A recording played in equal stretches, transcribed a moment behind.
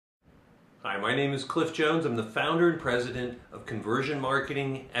Hi, my name is Cliff Jones. I'm the founder and president of Conversion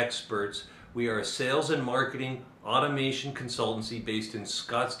Marketing Experts. We are a sales and marketing automation consultancy based in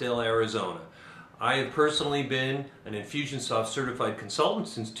Scottsdale, Arizona. I have personally been an Infusionsoft Certified Consultant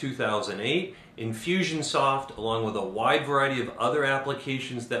since 2008. Infusionsoft, along with a wide variety of other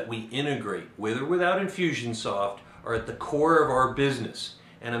applications that we integrate, with or without Infusionsoft, are at the core of our business.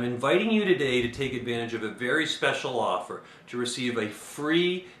 And I'm inviting you today to take advantage of a very special offer to receive a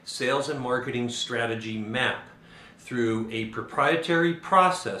free sales and marketing strategy map through a proprietary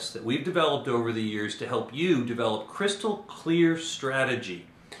process that we've developed over the years to help you develop crystal clear strategy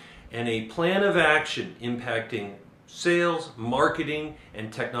and a plan of action impacting sales, marketing,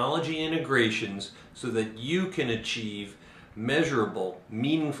 and technology integrations so that you can achieve measurable,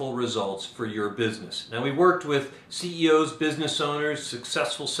 meaningful results for your business. Now, we worked with CEOs, business owners,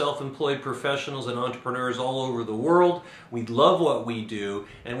 successful self-employed professionals and entrepreneurs all over the world. We love what we do,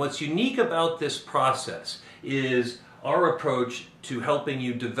 and what's unique about this process is our approach to helping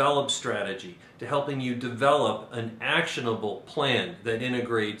you develop strategy, to helping you develop an actionable plan that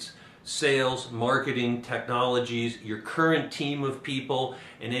integrates sales, marketing, technologies, your current team of people,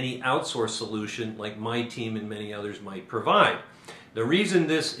 and any outsource solution like my team and many others might provide. The reason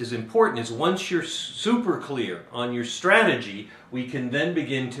this is important is once you're super clear on your strategy, we can then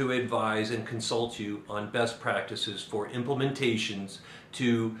begin to advise and consult you on best practices for implementations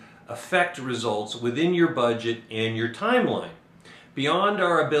to affect results within your budget and your timeline. Beyond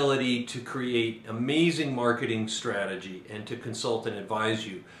our ability to create amazing marketing strategy and to consult and advise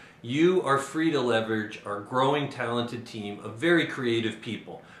you, you are free to leverage our growing talented team of very creative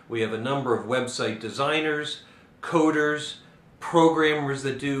people. We have a number of website designers, coders, programmers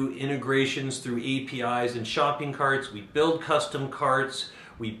that do integrations through APIs and shopping carts. We build custom carts,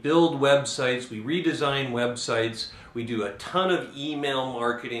 we build websites, we redesign websites, we do a ton of email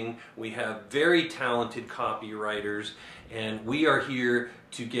marketing, we have very talented copywriters, and we are here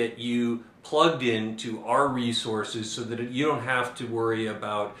to get you plugged into our resources so that you don't have to worry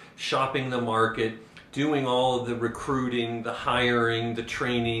about shopping the market, doing all of the recruiting, the hiring, the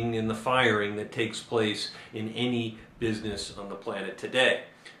training, and the firing that takes place in any business on the planet today.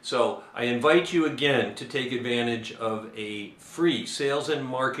 So I invite you again to take advantage of a free sales and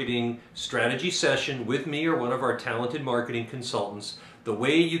marketing strategy session with me or one of our talented marketing consultants. The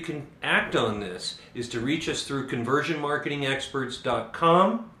way you can act on this is to reach us through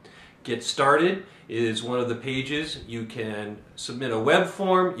conversionmarketingexperts.com. Get Started is one of the pages. You can submit a web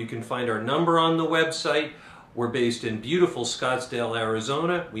form. You can find our number on the website. We're based in beautiful Scottsdale,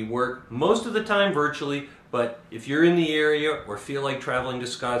 Arizona. We work most of the time virtually, but if you're in the area or feel like traveling to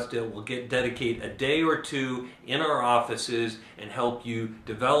Scottsdale, we'll dedicate a day or two in our offices and help you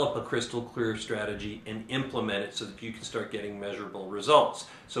develop a crystal clear strategy and implement it so that you can start getting measurable results.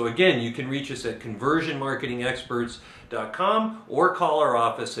 So again, you can reach us at conversionmarketingexperts.com or call our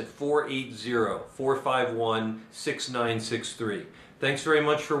office at 480-451-6963. Thanks very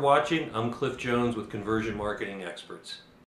much for watching. I'm Cliff Jones with Conversion Marketing Experts.